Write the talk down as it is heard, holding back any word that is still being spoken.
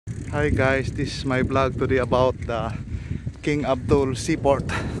Hi guys, this is my vlog today about the King Abdul Seaport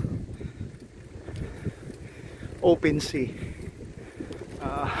open sea.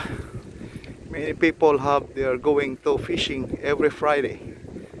 Many people they are going to fishing every Friday.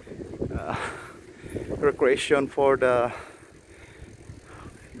 Recreation for the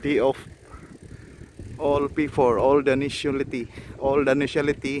day of all people, all the nationality,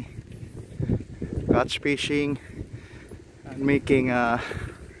 catch fishing and making a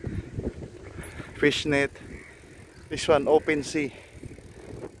fish net. This one open sea,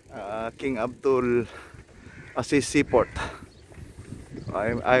 King Abdul Aziz Seaport.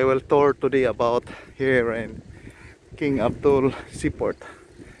 I will tour today about here in King Abdul Seaport.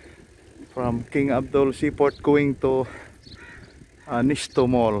 From King Abdul Seaport going to Nisto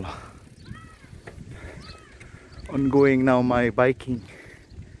Mall. Ongoing now my biking,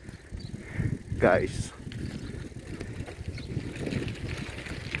 guys.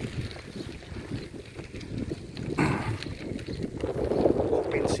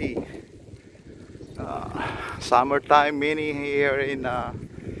 Open sea. Summertime, many here in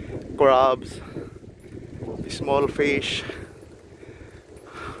crabs, small fish,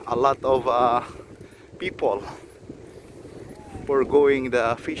 a lot of people for going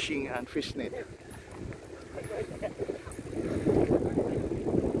the fishing and fish net.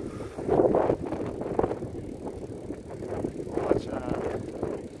 Watch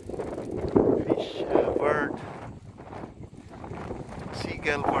fish, bird,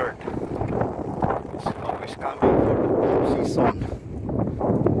 seagull bird. It's always coming for the season.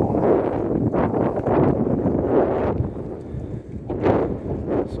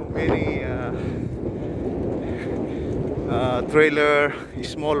 So many trailer,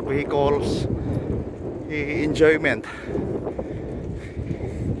 small vehicles, enjoyment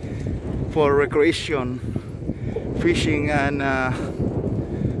for recreation, fishing and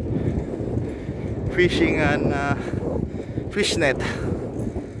fish net.